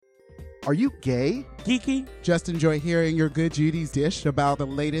Are you gay? Geeky? Just enjoy hearing your good Judy's dish about the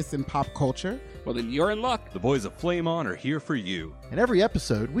latest in pop culture? Well, then you're in luck. The boys of Flame On are here for you. In every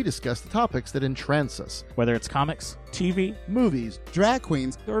episode, we discuss the topics that entrance us. Whether it's comics, TV, Movies, drag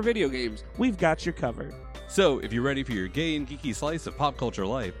queens, or video games, we've got you covered. So, if you're ready for your gay and geeky slice of pop culture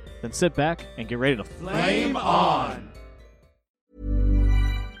life, then sit back and get ready to Flame On!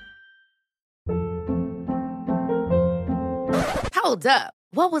 Hold up.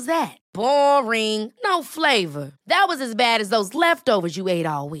 What was that? Boring. No flavor. That was as bad as those leftovers you ate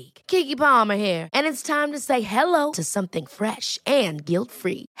all week. Keke Palmer here, and it's time to say hello to something fresh and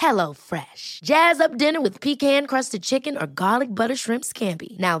guilt-free. Hello Fresh. Jazz up dinner with pecan-crusted chicken or garlic butter shrimp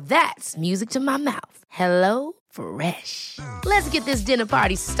scampi. Now that's music to my mouth. Hello Fresh. Let's get this dinner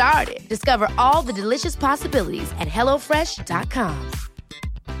party started. Discover all the delicious possibilities at hellofresh.com.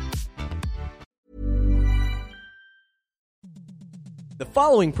 The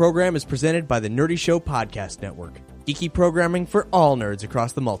following program is presented by the Nerdy Show Podcast Network, geeky programming for all nerds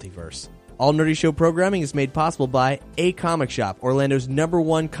across the multiverse. All Nerdy Show programming is made possible by A Comic Shop, Orlando's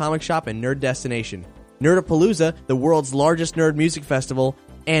 #1 comic shop and nerd destination, Nerdapalooza, the world's largest nerd music festival,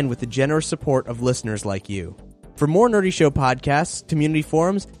 and with the generous support of listeners like you. For more Nerdy Show podcasts, community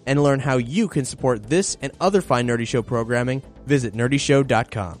forums, and to learn how you can support this and other fine Nerdy Show programming, visit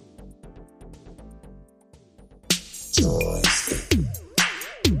nerdyshow.com.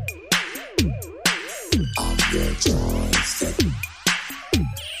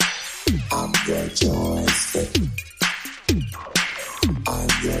 I'm your joystick. I'm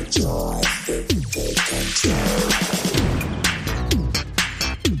your joystick. Take control.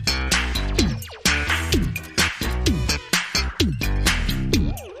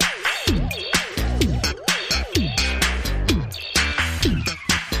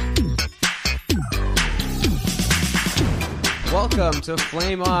 Welcome to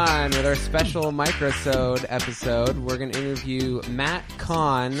Flame On with our special microsode episode. We're going to interview Matt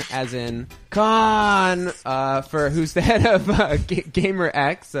Kahn, as in Kahn, for who's the head of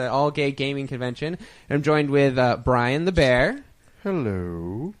GamerX, all-gay gaming convention. And I'm joined with Brian the Bear.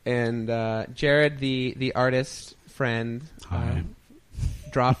 Hello. And Jared the artist friend. Hi.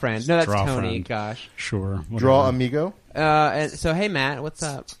 Draw friend. No, that's Draw Tony. friend. Gosh. Sure. Whatever. Draw amigo. And so, hey, Matt, what's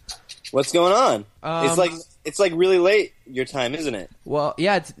up? What's going on? It's like really late your time, isn't it? Well,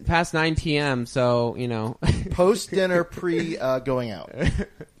 yeah, it's past 9 p.m., so, you know. Post-dinner, going out.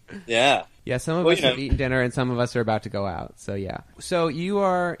 Yeah. Yeah, some of us have eaten dinner and some of us are about to go out, so yeah. So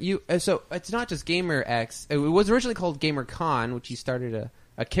so it's not just GamerX. It was originally called GamerCon, which you started a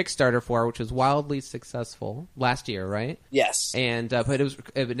Kickstarter for, which was wildly successful last year, right? Yes. And but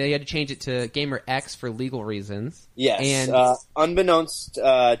they had to change it to GamerX for legal reasons. Yes. And unbeknownst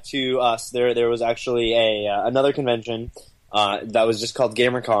to us, there was actually another convention that was just called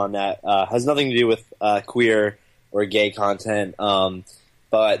GamerCon that has nothing to do with queer or gay content.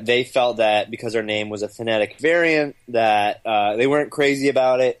 But they felt that because our name was a phonetic variant, that they weren't crazy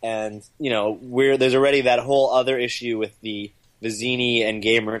about it, and there's already that whole other issue with the Zini and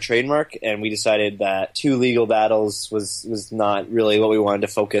Gamer trademark, and we decided that two legal battles was not really what we wanted to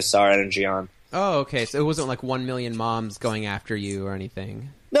focus our energy on. Oh, okay. So it wasn't like 1 million moms going after you or anything.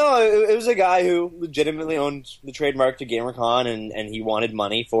 No, it was a guy who legitimately owned the trademark to GamerCon, and he wanted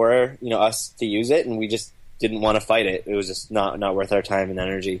money for us to use it, and we just didn't want to fight it. It was just not worth our time and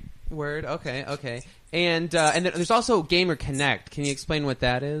energy. Word. Okay. And then there's also Gamer Connect. Can you explain what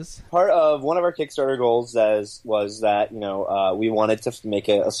that is? Part of one of our Kickstarter goals was that we wanted to make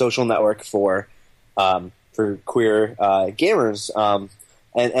a social network for queer gamers,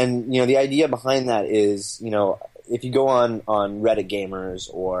 and the idea behind that is if you go on Reddit gamers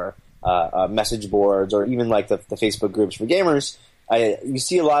or message boards or even like the Facebook groups for gamers, you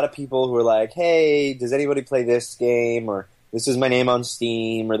see a lot of people who are like, hey, does anybody play this game, or this is my name on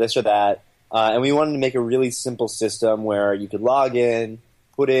Steam, or this or that. And we wanted to make a really simple system where you could log in,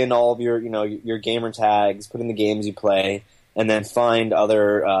 put in all of your gamer tags, put in the games you play, and then find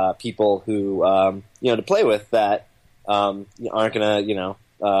other people who to play with that aren't gonna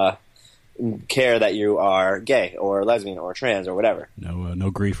care that you are gay or lesbian or trans or whatever.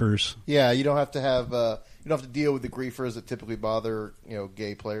 No griefers. Yeah, you don't have to have. You don't have to deal with the griefers that typically bother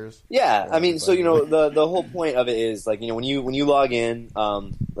gay players. Yeah, I mean, so the whole point of it is like when you log in,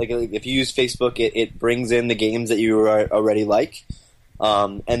 like if you use Facebook, it brings in the games that you already like,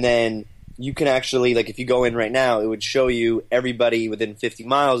 and then you can actually, like, if you go in right now, it would show you everybody within 50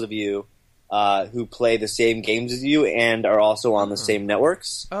 miles of you who play the same games as you and are also on the same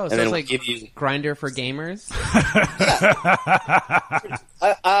networks. Oh, so and then it's we'll like give you Grindr for gamers?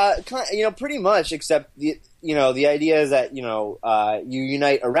 pretty much. Except the idea is that you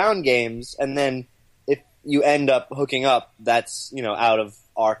unite around games, and then if you end up hooking up, that's out of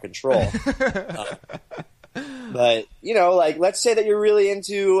our control. But let's say that you're really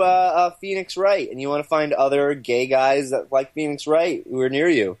into Phoenix Wright, and you want to find other gay guys that like Phoenix Wright who are near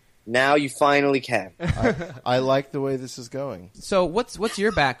you. Now you finally can. I like the way this is going. So what's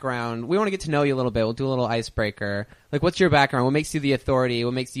your background? We want to get to know you a little bit. We'll do a little icebreaker. Like, what's your background? What makes you the authority?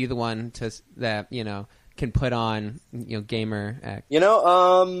 What makes you the one that can put on Gamer X?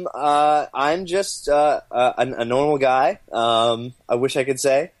 I'm just a normal guy. I wish I could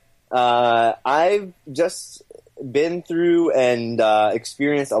say. I've just been through and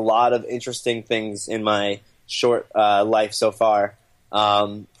experienced a lot of interesting things in my short life so far.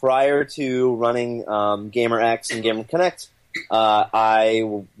 Prior to running GamerX and Gamer Connect,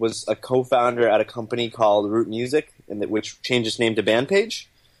 I was a co-founder at a company called Root Music, which changed its name to Bandpage.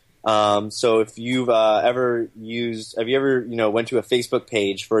 So if you've have you ever went to a Facebook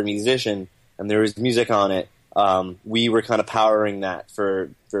page for a musician and there was music on it, we were kind of powering that for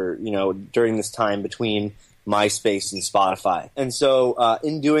during this time between MySpace and Spotify. And so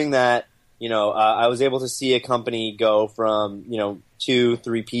in doing that, I was able to see a company go from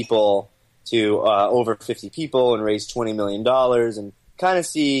 2-3 people to over 50 people and raise $20 million, and kind of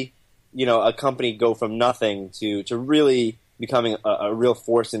see a company go from nothing to really becoming a real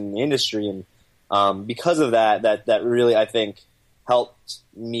force in the industry. And because of that really, I think, helped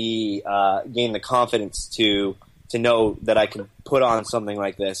me gain the confidence to know that I can put on something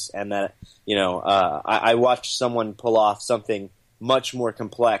like this, and that I watched someone pull off something much more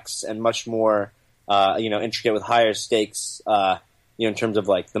complex and much more intricate with higher stakes in terms of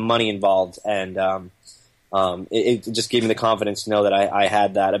like the money involved, and it just gave me the confidence to know that I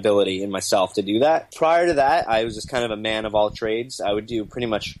had that ability in myself to do that. Prior to that, I was just kind of a man of all trades. I would do pretty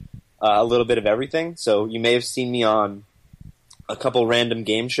much a little bit of everything. So you may have seen me on a couple random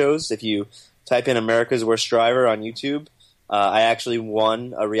game shows. If you type in America's Worst Driver on YouTube, I actually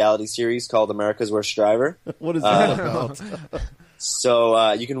won a reality series called America's Worst Driver. What is that about?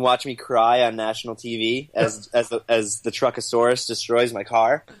 So you can watch me cry on national TV as the Truckosaurus destroys my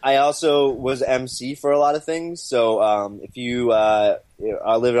car. I also was MC for a lot of things. So if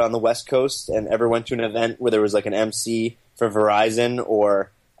I lived on the West Coast and ever went to an event where there was like an MC for Verizon or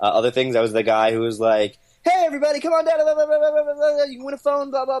other things, I was the guy who was like, "Hey everybody, come on down! Blah, blah, blah, blah, blah, blah, you can win a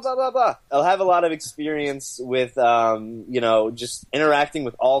phone, blah blah blah blah blah." I'll have a lot of experience with just interacting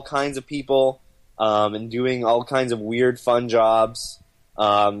with all kinds of people. And doing all kinds of weird, fun jobs.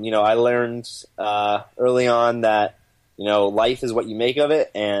 I learned early on that life is what you make of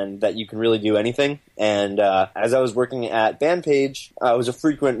it, and that you can really do anything. And as I was working at Bandpage, I was a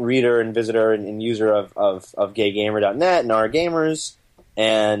frequent reader and visitor and user of GayGamer.net and our gamers.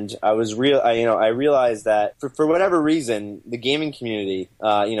 And I realized that for whatever reason, the gaming community,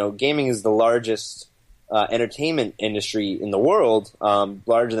 gaming is the largest entertainment industry in the world,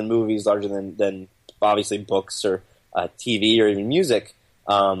 larger than movies, larger than obviously books or TV or even music.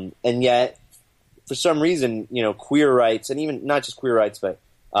 And yet, for some reason, queer rights, and even not just queer rights, but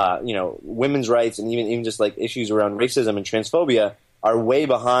women's rights, and even just like issues around racism and transphobia are way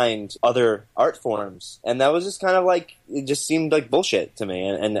behind other art forms. And that was just kind of like, it just seemed like bullshit to me.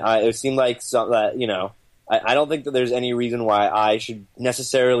 And it seemed like that I don't think that there's any reason why I should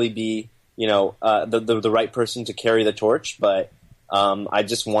necessarily be the right person to carry the torch, but I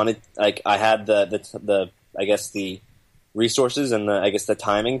just wanted, like, I had the I guess the resources and the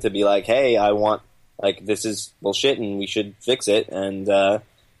timing to be like, hey, I want, like, this is bullshit and we should fix it, and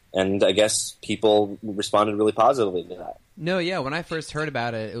I guess people responded really positively to that. No, yeah, when I first heard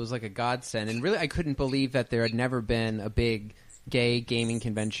about it, it was like a godsend, and really I couldn't believe that there had never been a big gay gaming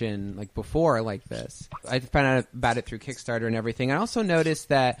convention like before like this. I found out about it through Kickstarter and everything. I also noticed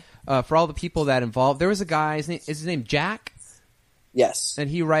that for all the people that involved, there was a guy, is his name Jack? Yes. And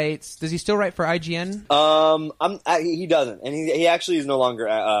he writes, does he still write for IGN? He doesn't, and he actually is no longer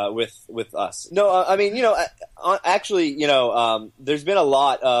with us. No, I mean, actually, there's been a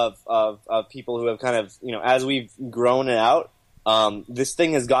lot of people who have kind of, as we've grown it out, this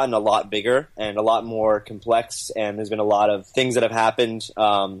thing has gotten a lot bigger and a lot more complex, and there's been a lot of things that have happened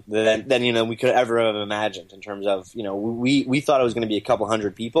than we could ever have imagined in terms of, we thought it was going to be a couple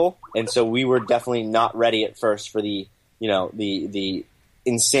hundred people, and so we were definitely not ready at first for the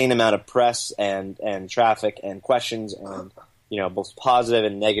insane amount of press and traffic and questions and both positive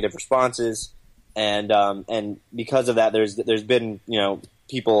and negative responses, and because of that, there's been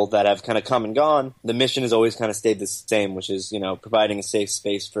people that have kind of come and gone, the mission has always kind of stayed the same, which is, providing a safe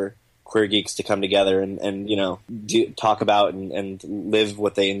space for queer geeks to come together and talk about and live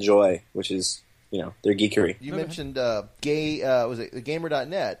what they enjoy, which is, their geekery. You mentioned was it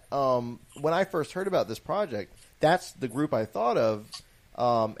gamer.net? When I first heard about this project, that's the group I thought of.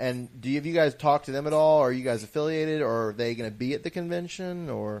 And have you guys talked to them at all? Are you guys affiliated, or are they going to be at the convention?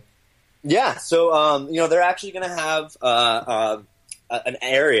 Or yeah, so they're actually going to have an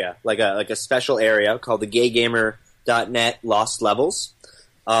area, like a special area called the GayGamer.net Lost Levels.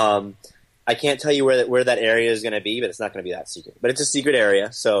 I can't tell you where that area is going to be, but it's not going to be that secret. But it's a secret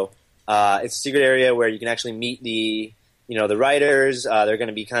area, so it's a secret area where you can actually meet the writers. They're going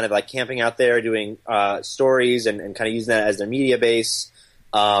to be kind of like camping out there, doing stories and kind of using that as their media base.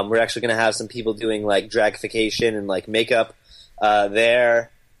 We're actually going to have some people doing like dragification and like makeup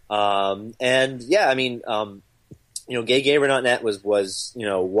there. And yeah, I mean, GayGamer.net was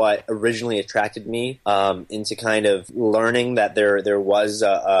what originally attracted me into kind of learning that there was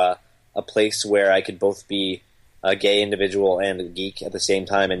a place where I could both be a gay individual and a geek at the same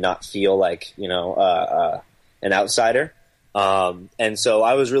time and not feel like an outsider. And so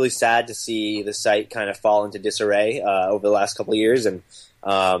I was really sad to see the site kind of fall into disarray over the last couple of years, and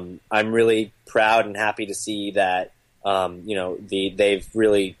I'm really proud and happy to see that they've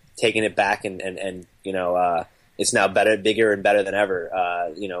really taken it back and it's now bigger and better than ever.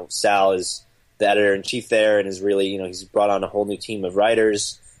 Sal is the editor-in-chief there and is really, he's brought on a whole new team of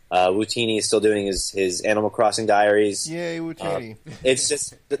writers. Wutini is still doing his Animal Crossing diaries. Yay, Wutini. It's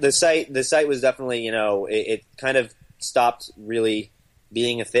just the site was definitely, it kind of stopped really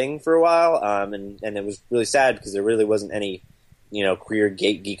being a thing for a while. And it was really sad because there really wasn't any, queer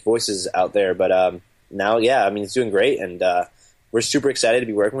geek voices out there. But now, yeah, I mean, it's doing great. And we're super excited to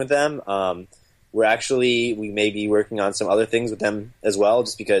be working with them. We may be working on some other things with them as well,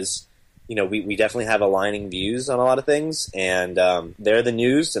 just because, we definitely have aligning views on a lot of things, and they're the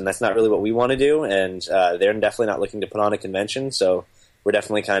news, and that's not really what we want to do, and they're definitely not looking to put on a convention, so we're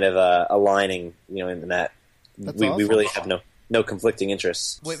definitely kind of aligning, in that. We really have no conflicting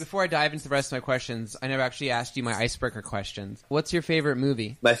interests. Wait, before I dive into the rest of my questions, I never actually asked you my icebreaker questions. What's your favorite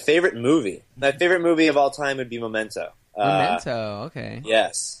movie? My favorite movie of all time would be Memento. Memento, okay.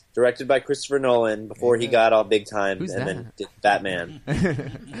 Yes. Directed by Christopher Nolan before he got all big time. Who's and that? Then did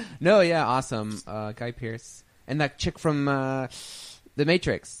Batman. No, yeah, awesome. Guy Pearce. And that chick from The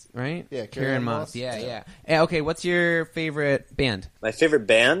Matrix, right? Yeah, Karen Moss. Yeah. Okay, what's your favorite band? My favorite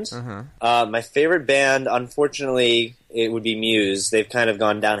band? Uh-huh. My favorite band, unfortunately, it would be Muse. They've kind of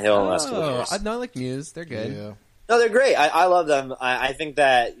gone downhill in the last couple years. I like Muse. They're good. Yeah. No, they're great. I love them. I think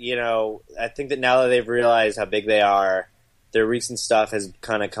that, now that they've realized how big they are, their recent stuff has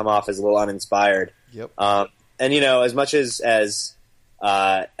kind of come off as a little uninspired. Yep. And as much as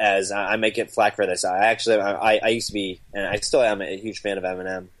I may get flack for this, I used to be, and I still am, a huge fan of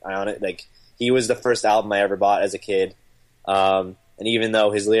Eminem. He was the first album I ever bought as a kid. And even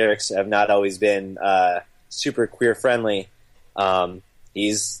though his lyrics have not always been super queer friendly,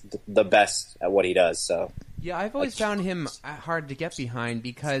 he's the best at what he does. So. Yeah, I've always found him hard to get behind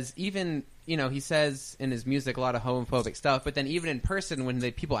because even, he says in his music a lot of homophobic stuff, but then even in person when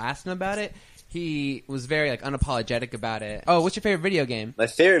people asked him about it, he was very unapologetic about it. Oh, what's your favorite video game? My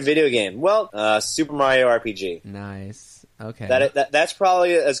favorite video game? Well, Super Mario RPG. Nice. Okay. That's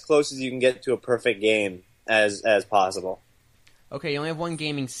probably as close as you can get to a perfect game as possible. Okay, you only have one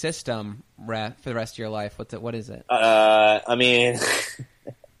gaming system for the rest of your life. What is it? I mean...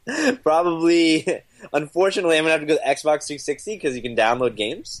 Probably, unfortunately, I'm gonna have to go to Xbox 360 because you can download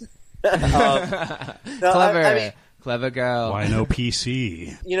games. Clever, clever girl. Why no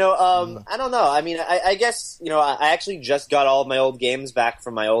PC? I don't know. I mean, I guess I actually just got all of my old games back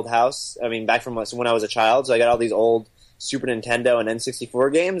from my old house. I mean, back from when I was a child. So I got all these old Super Nintendo and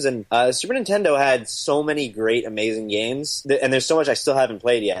N64 games, and Super Nintendo had so many great, amazing games, and there's so much I still haven't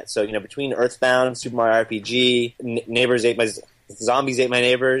played yet. So between Earthbound, Super Mario RPG, Zombies Ate My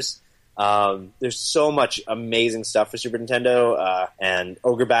Neighbors. There's so much amazing stuff for Super Nintendo, and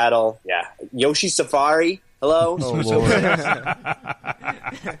Ogre Battle. Yeah, Yoshi's Safari. Hello. Oh, Lord.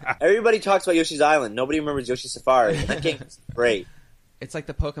 Everybody talks about Yoshi's Island. Nobody remembers Yoshi's Safari. That game's great. It's like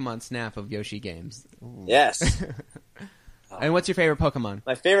the Pokemon Snap of Yoshi games. Yes. And what's your favorite Pokemon?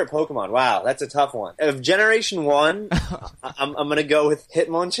 My favorite Pokemon. Wow, that's a tough one. Of Generation 1, I'm going to go with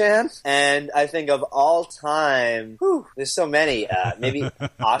Hitmonchan. And I think of all time, there's so many. Maybe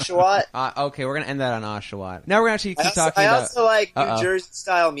Oshawott. Okay, we're going to end that on Oshawott. Now we're going to actually keep talking I about... also like New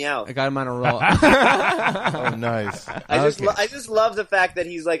Jersey-style Meowth. I got him on a roll. Oh, nice. I just love the fact that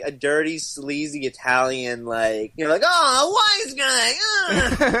he's like a dirty, sleazy Italian, like, you know, like, oh, wise guy.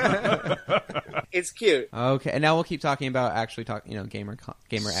 It's cute. Okay, and now we'll keep talking about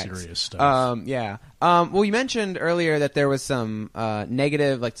Gamer X. Serious stuff. Yeah. Well, you mentioned earlier that there was some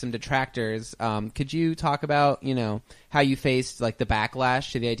negative, like some detractors. Could you talk about, how you faced like the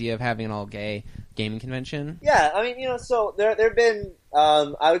backlash to the idea of having an all-gay gaming convention? Yeah, I mean, so there have been,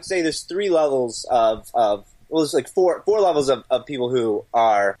 I would say there's 3 levels there's like four levels of people who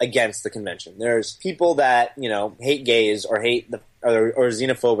are against the convention. There's people that, hate gays or hate or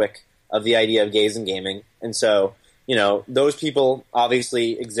xenophobic of the idea of gays in gaming. And so, those people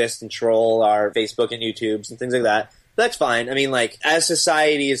obviously exist and troll our Facebook and YouTubes and things like that. That's fine. I mean, like, as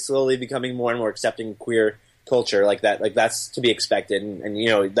society is slowly becoming more and more accepting of queer culture, like that's to be expected. And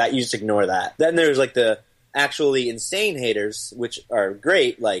that you just ignore that. Then there's like the actually insane haters, which are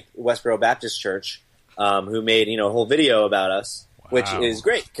great, like Westboro Baptist Church, who made, a whole video about us, which is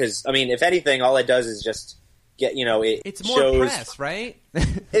great. Because, I mean, if anything, all it does is just get, it's more shows, press, right?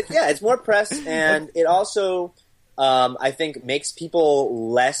 It's more press, and it also, I think, makes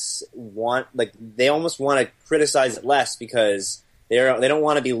people less they almost want to criticize it less because they don't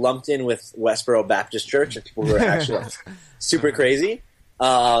want to be lumped in with Westboro Baptist Church and people who are actually super crazy.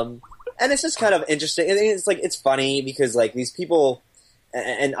 And it's just kind of interesting. And it's funny because like these people.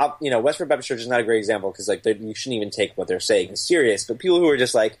 And Westboro Baptist Church is not a great example because like you shouldn't even take what they're saying serious. But people who are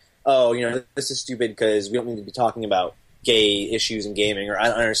just like, oh, this is stupid because we don't need to be talking about gay issues in gaming, or I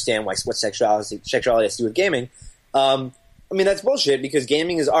don't understand what sexuality has to do with gaming. I mean, that's bullshit because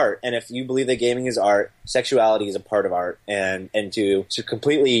gaming is art, and if you believe that gaming is art, sexuality is a part of art, and to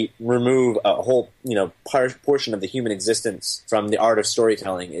completely remove a whole portion of the human existence from the art of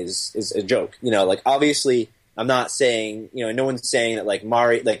storytelling is a joke. Like obviously. I'm not saying, no one's saying that like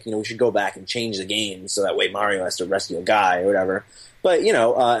Mario, like, we should go back and change the game so that way Mario has to rescue a guy or whatever. But,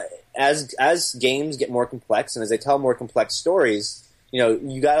 as games get more complex and as they tell more complex stories,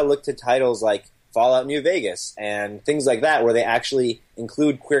 you got to look to titles like Fallout New Vegas and things like that where they actually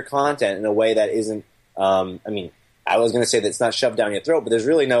include queer content in a way that isn't, I was going to say that it's not shoved down your throat, but there's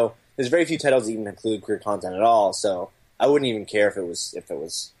very few titles that even include queer content at all. So I wouldn't even care if it was,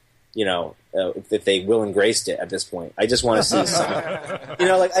 if they will and graced it at this point. I just want to see some,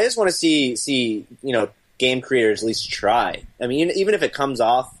 I just want to see, game creators at least try. I mean, even if it comes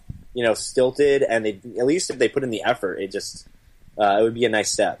off, stilted, and at least if they put in the effort, it just, it would be a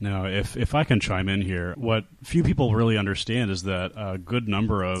nice step. Now, if I can chime in here, what few people really understand is that a good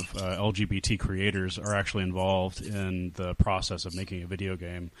number of LGBT creators are actually involved in the process of making a video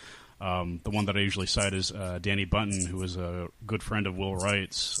game. The one that I usually cite is Danny Bunton, who was a good friend of Will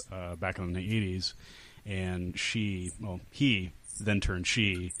Wright's back in the 80s, and he then turned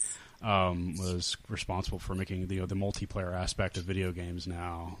she, was responsible for making the multiplayer aspect of video games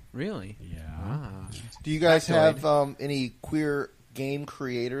now. Really? Yeah. Do you guys have any queer game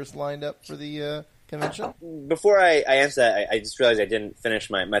creators lined up for the convention? Before I answer that, I just realized I didn't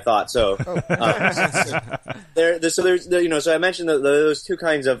finish my thought. So, so I mentioned those 2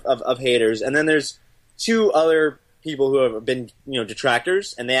 kinds of haters, and then there's 2 other people who have been,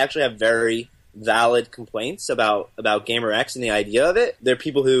 detractors, and they actually have very valid complaints about Gamer X and the idea of it. They're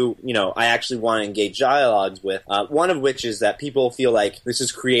people who, I actually want to engage dialogues with. One of which is that people feel like this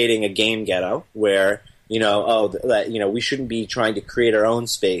is creating a game ghetto where, we shouldn't be trying to create our own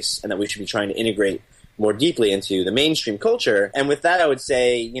space and that we should be trying to integrate more deeply into the mainstream culture. And with that, I would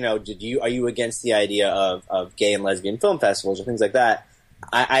say, are you against the idea of gay and lesbian film festivals or things like that?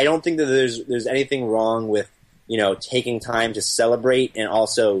 I don't think that there's anything wrong with, taking time to celebrate and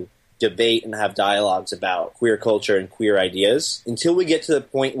also debate and have dialogues about queer culture and queer ideas until we get to the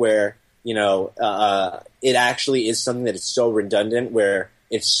point where, it actually is something that is so redundant where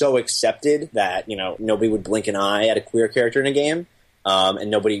it's so accepted that, nobody would blink an eye at a queer character in a game.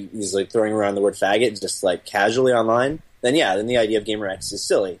 And nobody is like throwing around the word faggot just like casually online, then the idea of Gamer X is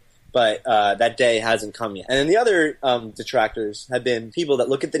silly. But that day hasn't come yet. And then the other detractors have been people that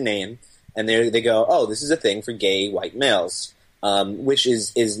look at the name and they go, oh, this is a thing for gay white males, which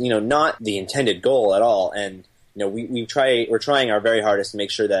is not the intended goal at all. And we're trying our very hardest to make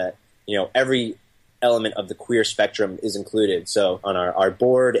sure that every element of the queer spectrum is included. So on our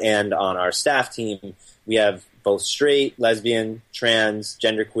board and on our staff team, we have both straight, lesbian, trans,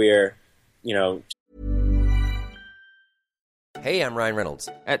 genderqueer, Hey, I'm Ryan Reynolds.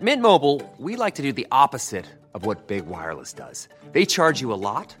 At Mint Mobile, we like to do the opposite of what Big Wireless does. They charge you a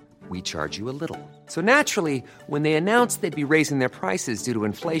lot, we charge you a little. So naturally, when they announced they'd be raising their prices due to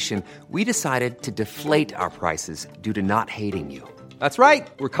inflation, we decided to deflate our prices due to not hating you. That's right.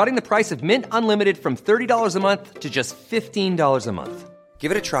 We're cutting the price of Mint Unlimited from $30 a month to just $15 a month. Give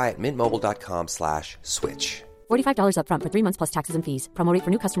it a try at mintmobile.com/switch. $45 up front for 3 months plus taxes and fees. Promo rate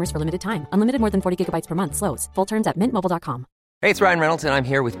for new customers for limited time. Unlimited more than 40 gigabytes per month. Slows full terms at mintmobile.com. Hey, it's Ryan Reynolds, and I'm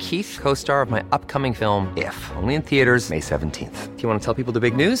here with Keith, co-star of my upcoming film, If, only in theaters May 17th. Do you want to tell people the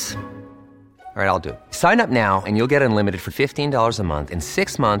big news? All right, I'll do it. Sign up now and you'll get unlimited for $15 a month and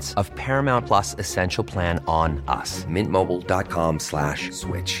 6 months of Paramount Plus Essential Plan on us.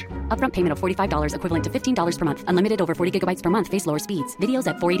 mintmobile.com/switch. Upfront payment of $45 equivalent to $15 per month. Unlimited over 40 gigabytes per month. Face lower speeds. Videos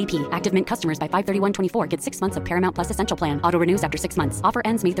at 480p. Active Mint customers by 531.24 get 6 months of Paramount Plus Essential Plan. Auto renews after 6 months. Offer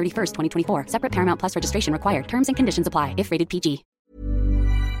ends May 31st, 2024. Separate Paramount Plus registration required. Terms and conditions apply if rated PG.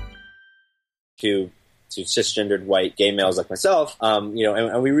 To cisgendered white gay males like myself, and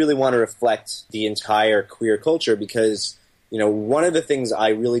we really want to reflect the entire queer culture because, one of the things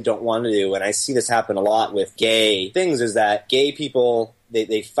I really don't want to do, and I see this happen a lot with gay things, is that gay people,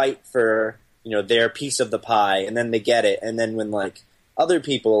 they fight for, their piece of the pie, and then they get it, and then when, other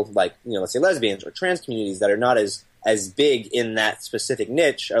people, let's say lesbians or trans communities that are not as big in that specific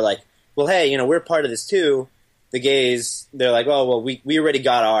niche are like, well, hey, we're part of this too. The gays, they're like, oh, well, we already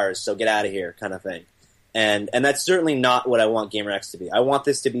got ours, so get out of here, kind of thing. And that's certainly not what I want GamerX to be. I want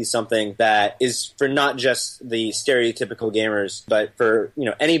this to be something that is for not just the stereotypical gamers, but for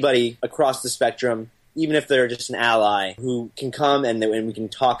anybody across the spectrum, even if they're just an ally, who can come and we can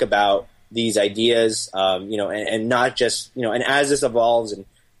talk about these ideas, and not just and as this evolves and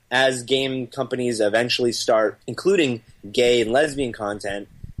as game companies eventually start including gay and lesbian content,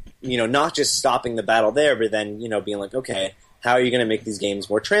 not just stopping the battle there, but then being like, okay, how are you going to make these games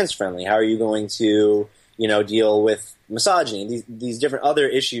more trans friendly? How are you going to deal with misogyny, these different other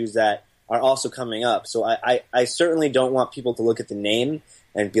issues that are also coming up. So I certainly don't want people to look at the name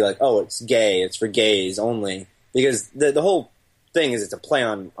and be like, oh, it's gay, it's for gays only. Because the whole thing is it's a play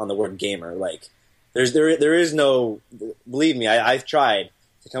on the word gamer. Like, there is no, believe me, I've tried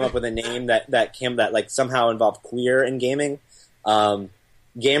to come up with a name that somehow involved queer in gaming.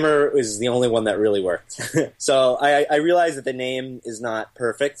 Gamer is the only one that really worked. So I realize that the name is not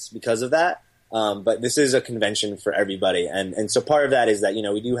perfect because of that. But this is a convention for everybody. And so part of that is that,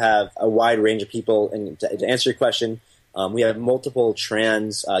 we do have a wide range of people. And to answer your question, we have multiple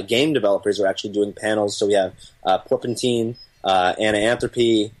trans game developers who are actually doing panels. So we have Porpentine, Anna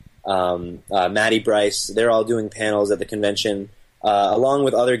Anthropy, Maddie Bryce. They're all doing panels at the convention. Along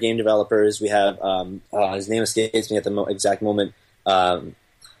with other game developers, we have his name escapes me at the exact moment. But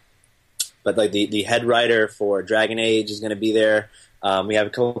the head writer for Dragon Age is going to be there. We have a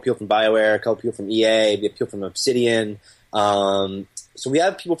couple of people from BioWare, a couple of people from EA, we have people from Obsidian. So we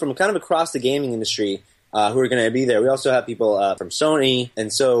have people from kind of across the gaming industry who are going to be there. We also have people from Sony.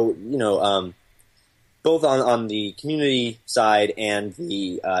 And so, both on the community side and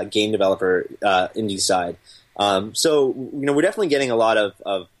the game developer indie side. So, we're definitely getting a lot of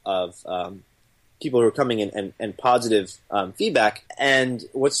people who are coming in and positive feedback. And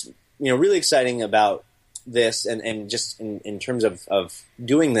what's really exciting about this and just in terms of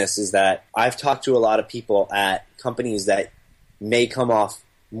doing this is that I've talked to a lot of people at companies that may come off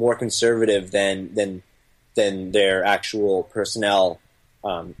more conservative than their actual personnel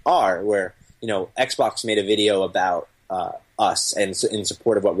are, where Xbox made a video about us and in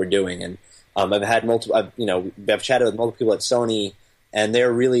support of what we're doing, and I've had I've chatted with multiple people at Sony, and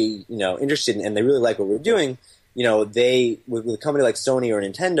they're really interested and they really like what we're doing. They with a company like Sony or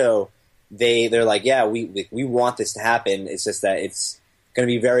Nintendo, they're like, yeah, we want this to happen. It's just that it's going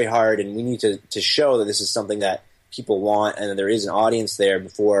to be very hard, and we need to show that this is something that people want, and that there is an audience there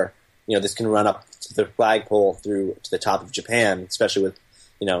before this can run up to the flagpole through to the top of Japan, especially with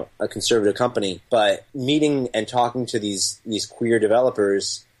a conservative company. But meeting and talking to these queer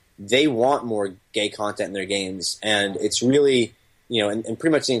developers, they want more gay content in their games, and it's really and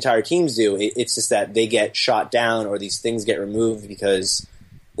pretty much the entire teams do. It's just that they get shot down or these things get removed because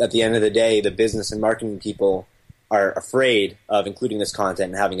at the end of the day, the business and marketing people are afraid of including this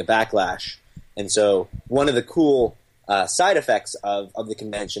content and having a backlash. And so one of the cool side effects of the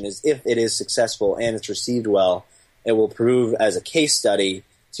convention is if it is successful and it's received well, it will prove as a case study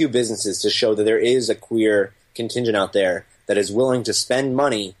to businesses to show that there is a queer contingent out there that is willing to spend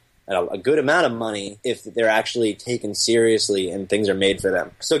money, a good amount of money, if they're actually taken seriously and things are made for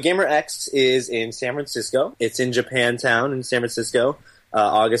them. So GamerX is in San Francisco. It's in Japantown in San Francisco.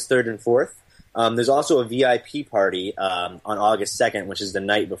 August 3rd and 4th. There's also a VIP party on August 2nd, which is the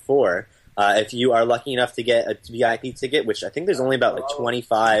night before. If you are lucky enough to get a VIP ticket, which I think there's only about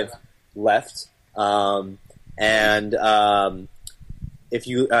 25 left, if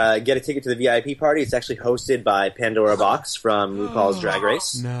you get a ticket to the VIP party, it's actually hosted by Pandora Box from RuPaul's Drag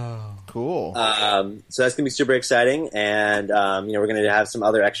Race. No. Cool. So that's gonna be super exciting, and we're gonna have some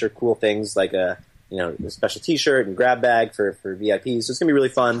other extra cool things like a special T-shirt and grab bag for VIPs. So it's gonna be really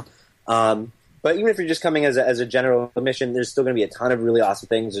fun. But even if you're just coming as a general admission, there's still gonna be a ton of really awesome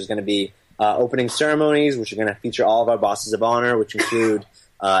things. There's gonna be opening ceremonies, which are gonna feature all of our bosses of honor, which include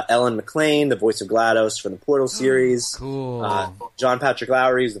Ellen McLean, the voice of GLaDOS from the Portal series. Cool. John Patrick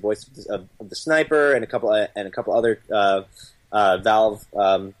Lowry is the voice of the Sniper, and a couple other Valve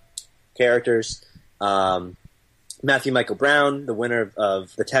characters. Matthew Michael Brown, the winner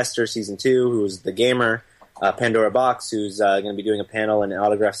of The Tester Season 2, who's the gamer. Pandora Box, who's going to be doing a panel and an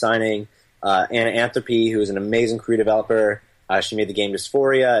autograph signing. Anna Anthropy, who's an amazing crew developer. She made the game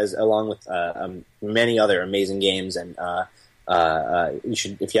Dysphoria, along with many other amazing games. And you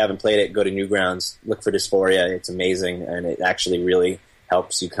should, if you haven't played it, go to Newgrounds, look for Dysphoria. It's amazing, and it actually really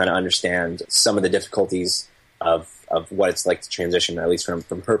helps you kind of understand some of the difficulties of what it's like to transition, at least from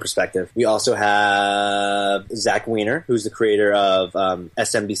her perspective. We also have Zach Weiner, who's the creator of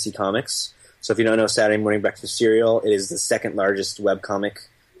SMBC Comics. So if you don't know Saturday Morning Breakfast Cereal, it is the second largest webcomic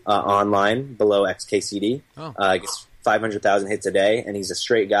online, below XKCD. Gets 500,000 hits a day, and he's a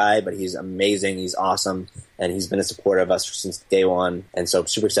straight guy, but he's amazing, he's awesome, and he's been a supporter of us since day one, and so I'm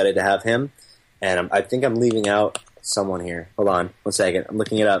super excited to have him. And I think I'm leaving out someone here. Hold on one second. I'm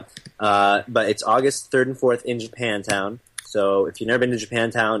looking it up. But it's August 3rd and 4th in Japantown. So if you've never been to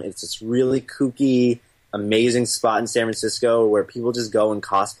Japantown, it's this really kooky, amazing spot in San Francisco where people just go and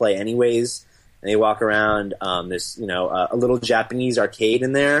cosplay anyways. And they walk around. There's a little Japanese arcade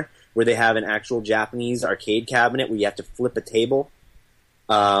in there where they have an actual Japanese arcade cabinet where you have to flip a table.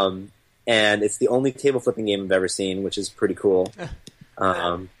 And it's the only table flipping game I've ever seen, which is pretty cool.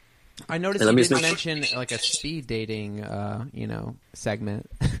 I noticed you didn't mention like a speed dating, segment.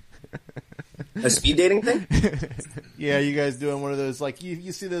 A speed dating thing? Yeah, you guys doing one of those, like,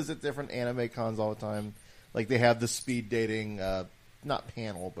 you see those at different anime cons all the time. Like, they have the speed dating, not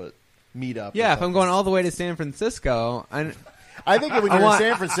panel, but meetup. Yeah, if I'm going all the way to San Francisco, I think when you're in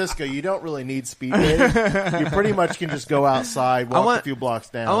San Francisco, you don't really need speed dating. You pretty much can just go outside, walk a few blocks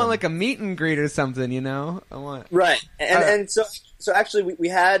down. I want like a meet and greet or something, Right, and so actually we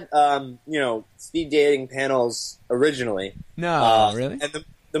had speed dating panels originally. No, really. And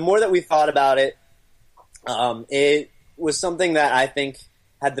the more that we thought about it, it was something that I think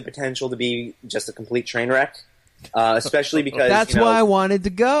had the potential to be just a complete train wreck, especially because that's why I wanted to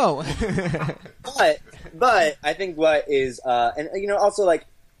go. But I think what is, also like,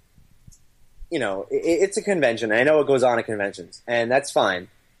 it's a convention. I know it goes on at conventions, and that's fine.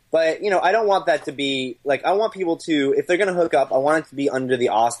 But, I don't want that to be, like, I want people to, if they're going to hook up, I want it to be under the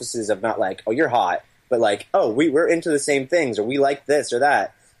auspices of not like, oh, you're hot, but like, oh, we're into the same things, or we like this or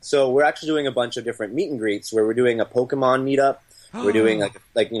that. So we're actually doing a bunch of different meet and greets where we're doing a Pokemon meetup. We're doing a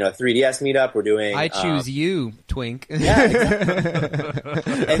 3DS meetup. We're doing. I choose you, Twink. Yeah,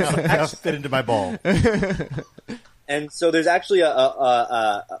 exactly. And that'll fit into my ball. And so there's actually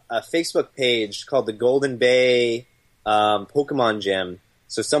a Facebook page called the Golden Bay Pokemon Gym.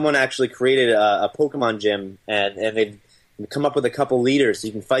 So someone actually created a Pokemon gym, and they've come up with a couple leaders. So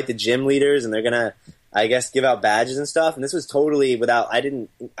you can fight the gym leaders, and they're gonna, I guess, give out badges and stuff. And this was totally without. I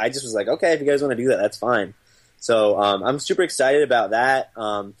just was like, okay, if you guys want to do that, that's fine. So I'm super excited about that.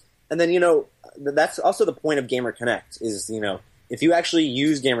 And then, that's also the point of Gamer Connect is, if you actually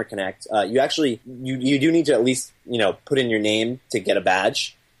use Gamer Connect, you do need to at least, put in your name to get a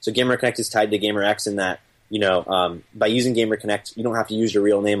badge. So Gamer Connect is tied to GamerX in that, by using Gamer Connect, you don't have to use your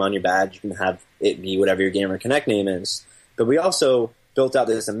real name on your badge. You can have it be whatever your Gamer Connect name is. But we also built out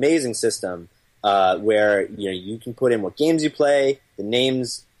this amazing system where, you can put in what games you play, the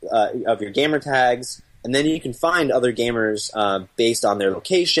names of your gamer tags, and then you can find other gamers based on their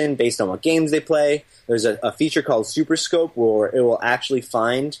location, based on what games they play. There's a feature called Super Scope where it will actually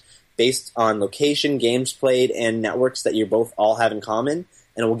find, based on location, games played, and networks that you both all have in common,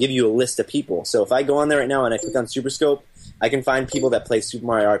 and it will give you a list of people. So if I go on there right now and I click on Super Scope, I can find people that play Super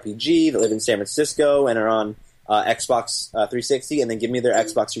Mario RPG, that live in San Francisco, and are on Xbox 360, and then give me their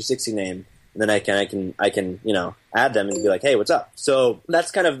Xbox 360 name. And then I can add them and be like, hey, what's up? So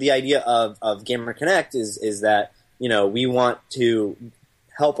that's kind of the idea of Gamer Connect is that, we want to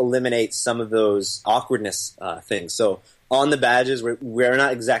help eliminate some of those awkwardness things. So on the badges, we're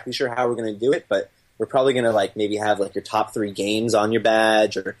not exactly sure how we're going to do it, but we're probably going to like maybe have like your top 3 games on your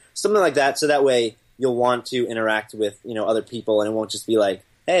badge or something like that. So that way you'll want to interact with, other people, and it won't just be like,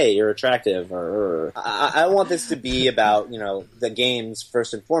 hey, you're attractive, or I want this to be about, the games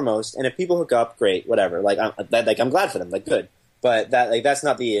first and foremost. And if people hook up, great, whatever. Like, I'm glad for them. Like, good. But that's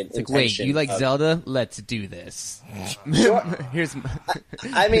not the intention. Wait, you like Zelda? Let's do this. Sure. Here's.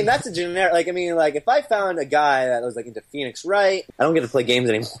 I mean, that's a generic. Like, if I found a guy that was like into Phoenix Wright, I don't get to play games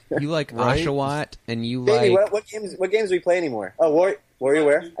anymore. You like Oshawott, and you Baby, like what games do we play anymore? Oh,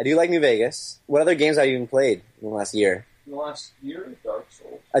 WarioWare. I do like New Vegas. What other games have you even played in the last year? In the last year, Dark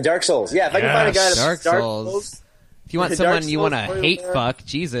Souls. Dark Souls. Yeah, if I can find a guy that's Dark Souls. If you want someone you want to hate fuck,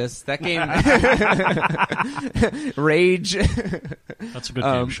 Jesus, that game. Rage. That's a good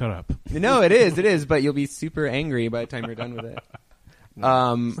game. Shut up. No, it is, but you'll be super angry by the time you're done with it.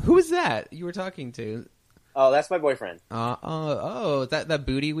 Who was that you were talking to? Oh, that's my boyfriend. That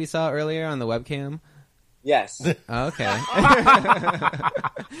booty we saw earlier on the webcam? Yes. Okay.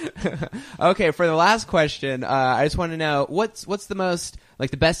 Okay, for the last question, I just want to know what's the most, like,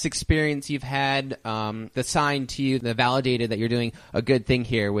 the best experience you've had that signed to you, that validated that you're doing a good thing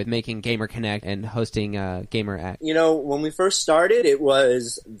here with making Gamer Connect and hosting GamerX? When we first started, it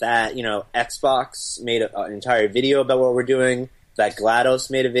was that, Xbox made an entire video about what we're doing, that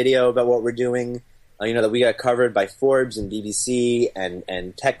GLaDOS made a video about what we're doing, that we got covered by Forbes and BBC and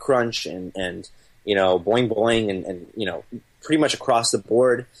TechCrunch and Boing Boing and pretty much across the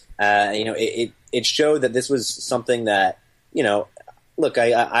board. It showed that this was something that, look,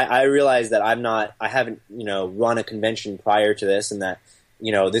 I realize that I haven't, run a convention prior to this, and that,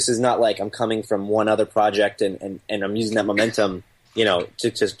 this is not like I'm coming from one other project and I'm using that momentum,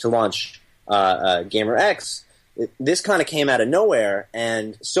 to launch GamerX. This kind of came out of nowhere,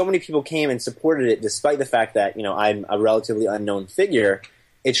 and so many people came and supported it despite the fact that, I'm a relatively unknown figure.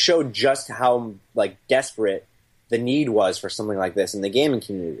 It showed just how desperate the need was for something like this in the gaming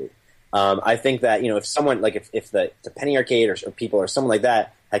community. I think that if someone if the Penny Arcade or people or someone like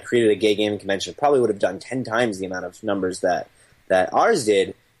that had created a gay gaming convention, it probably would have done 10 times the amount of numbers that ours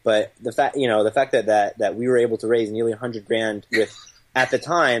did. But the fact that we were able to raise nearly $100,000 with, at the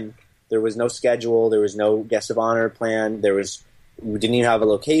time, there was no schedule, there was no guest of honor plan, we didn't even have a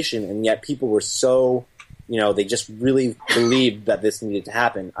location, and yet people were so. They just really believed that this needed to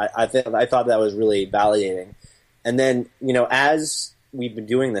happen. I thought that was really validating. And then, as we've been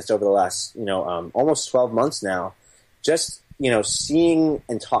doing this over the last, almost 12 months now, just, seeing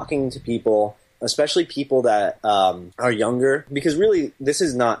and talking to people, especially people that are younger, because really this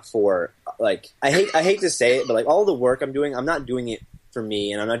is not for, I hate to say it, but all the work I'm doing, I'm not doing it for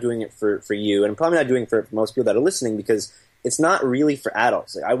me, and I'm not doing it for you, and I'm probably not doing it for most people that are listening, because it's not really for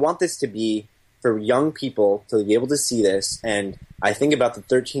adults. I want this to be for young people to be able to see this, and I think about the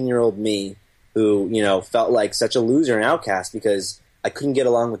 13-year-old me who, felt like such a loser and outcast because I couldn't get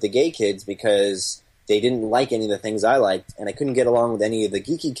along with the gay kids because they didn't like any of the things I liked, and I couldn't get along with any of the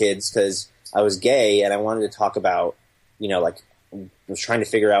geeky kids because I was gay and I wanted to talk about, I was trying to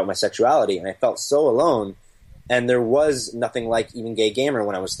figure out my sexuality, and I felt so alone, and there was nothing like even Gay Gamer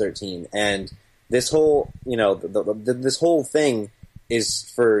when I was 13, and this whole, this whole thing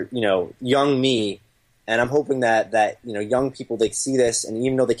is for, young me, and I'm hoping that young people, they see this, and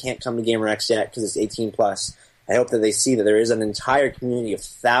even though they can't come to GamerX yet because it's 18 plus, I hope that they see that there is an entire community of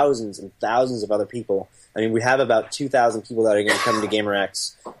thousands and thousands of other people. I mean, we have about 2,000 people that are going to come to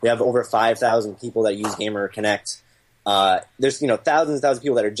GamerX. We have over 5,000 people that use Gamer Connect. There's thousands and thousands of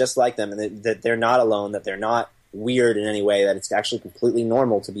people that are just like them, and that they're not alone, that they're not weird in any way, that it's actually completely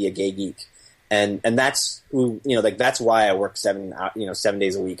normal to be a gay geek. And that's who, that's why I work 7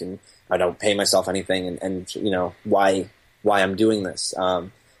 days a week, and I don't pay myself anything, and why I'm doing this.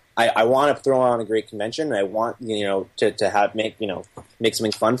 I want to throw on a great convention, and I want, to make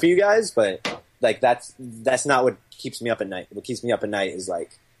something fun for you guys, but that's not what keeps me up at night. What keeps me up at night is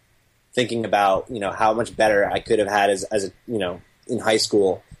thinking about, how much better I could have had as a, in high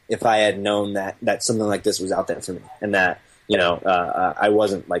school if I had known that something like this was out there for me, and that, I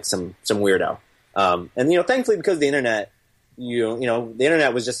wasn't some weirdo. And thankfully, because of the internet, the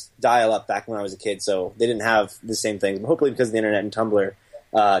internet was just dial up back when I was a kid, so they didn't have the same things. But hopefully, because of the internet and Tumblr,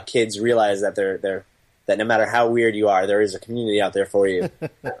 kids realize that that no matter how weird you are, there is a community out there for you.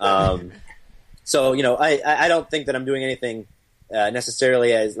 So I don't think that I'm doing anything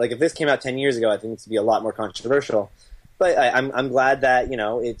necessarily as if this came out 10 years ago, I think it's to be a lot more controversial. But I'm glad that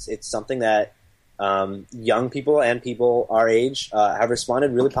it's something that young people and people our age have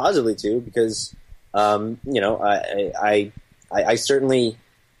responded really positively to, because I certainly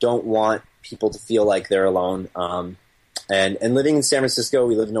don't want people to feel like they're alone. And living in San Francisco,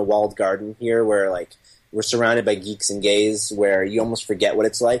 we live in a walled garden here where like we're surrounded by geeks and gays where you almost forget what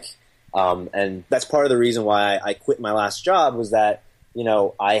it's like. And that's part of the reason why I quit my last job was that, you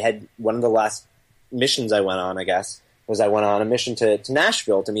know, I had one of the last missions I went on, I guess, was I went on a mission to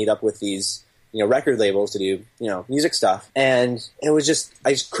Nashville to meet up with these, you know, record labels to do, you know, music stuff. And it was just,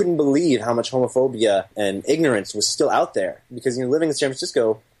 I just couldn't believe how much homophobia and ignorance was still out there. Because, you know, living in San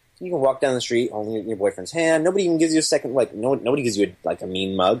Francisco, you can walk down the street holding your boyfriend's hand. Nobody even gives you a second, like, nobody gives you a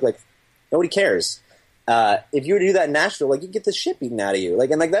mean mug. Like, nobody cares. If you were to do that in Nashville, like, you get the shit beaten out of you.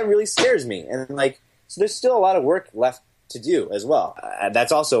 Like, and like, that really scares me. And like, so there's still a lot of work left to do as well.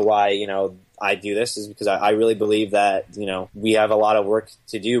 That's also why, you know, I do this is because I really believe that, you know, we have a lot of work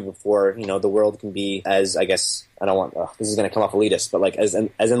to do before, you know, the world can be as, I guess, I don't want, this is going to come off elitist, but like as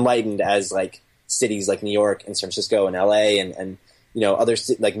enlightened as like cities like New York and San Francisco and LA and you know, other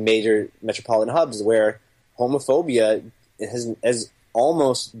like major metropolitan hubs where homophobia has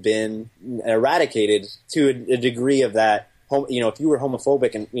almost been eradicated to a degree of that. You know, if you were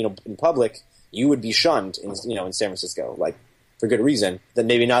homophobic and, you know, in public, you would be shunned in, you know, in San Francisco, like for good reason. Then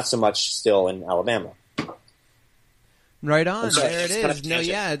maybe not so much still in Alabama. Right on. Sorry, There it just kind is. of No,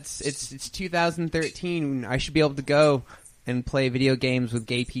 tangent. yeah, it's 2013. I should be able to go and play video games with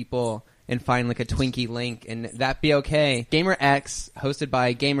gay people and find like a Twinkie link, and that be okay. Gamer X, hosted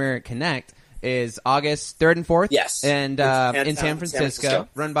by Gamer Connect, is August 3rd and 4th. Yes. And It's in San Francisco,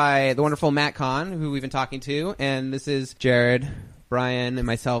 run by the wonderful Matt Kahn, who we've been talking to, and this is Jared, Brian, and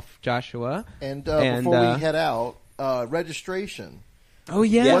myself, Joshua. And before we head out, registration. Oh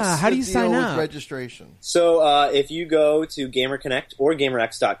yeah, What's how do the you sign deal with up? registration? So if you go to GamerConnect or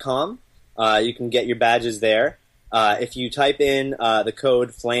GamerX.com, you can get your badges there. If you type in the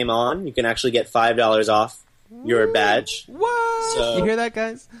code FlameOn, you can actually get $5 off your badge. What? So You hear that,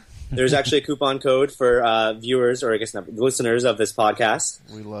 guys? there's actually a coupon code for viewers, or I guess not, listeners of this podcast.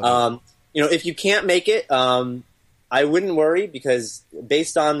 We love it. You know, if you can't make it, I wouldn't worry because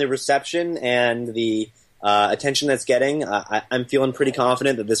based on the reception and the attention that's getting, I'm feeling pretty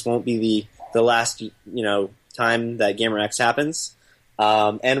confident that this won't be the last, you know, time that GamerX happens.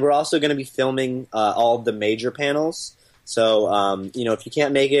 And we're also going to be filming all of the major panels. So, you know, if you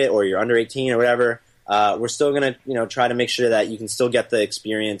can't make it or you're under 18 or whatever, we're still going to, you know, try to make sure that you can still get the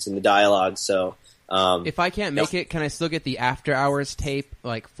experience and the dialogue. So, If I can't make it, can I still get the after hours tape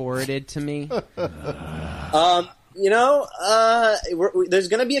like forwarded to me? You know, there's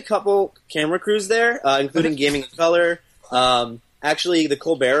going to be a couple camera crews there, including Gaming in Color. Actually, the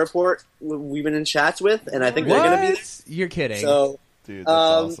Colbert Report we've been in chats with, and I think they're going to be there. You're kidding. So, dude, that's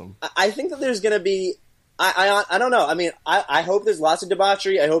awesome. I think that there's going to be. I don't know. I mean, I hope there's lots of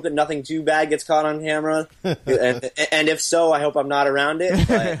debauchery. I hope that nothing too bad gets caught on camera, and if so, I hope I'm not around it.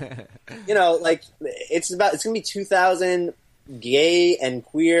 But, you know, like it's going to be 2,000 gay and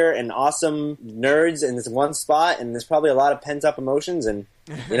queer and awesome nerds in this one spot, and there's probably a lot of pent up emotions. And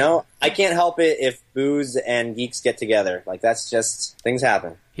you know, I can't help it if booze and geeks get together. Like that's just things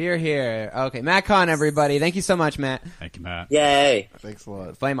happen. Here, here. Okay, Matt Kahn, everybody. Thank you so much, Matt. Thank you, Matt. Yay! Thanks a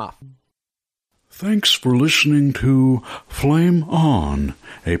lot. Flame off. Thanks for listening to Flame On,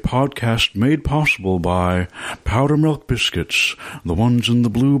 a podcast made possible by Powder Milk Biscuits, the ones in the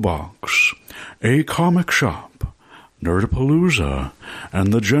blue box, A Comic Shop, Nerdapalooza,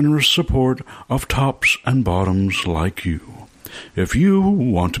 and the generous support of tops and bottoms like you. If you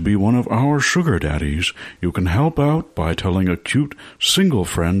want to be one of our sugar daddies, you can help out by telling a cute single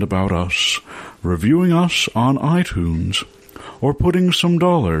friend about us, reviewing us on iTunes, or putting some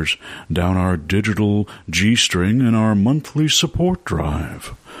dollars down our digital G-string in our monthly support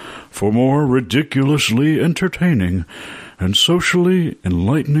drive. For more ridiculously entertaining and socially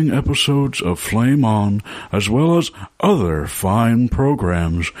enlightening episodes of Flame On, as well as other fine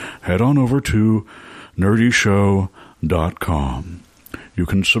programs, head on over to nerdyshow.com. You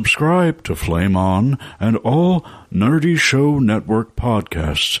can subscribe to Flame On and all Nerdy Show Network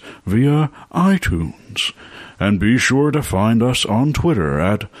podcasts via iTunes. And be sure to find us on Twitter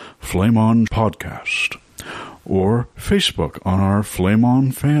at Flame On Podcast or Facebook on our Flame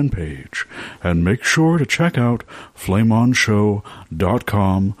On fan page. And make sure to check out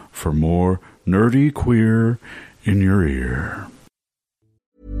flameonshow.com for more nerdy queer in your ear.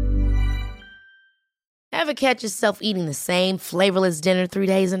 Ever catch yourself eating the same flavorless dinner 3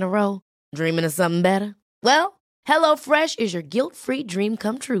 days in a row? Dreaming of something better? Well, HelloFresh is your guilt-free dream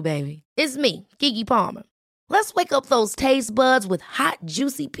come true, baby. It's me, Keke Palmer. Let's wake up those taste buds with hot,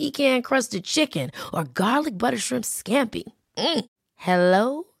 juicy pecan-crusted chicken or garlic butter shrimp scampi.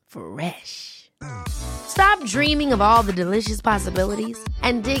 Hello Fresh. Stop dreaming of all the delicious possibilities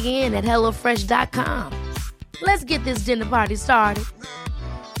and dig in at HelloFresh.com. Let's get this dinner party started.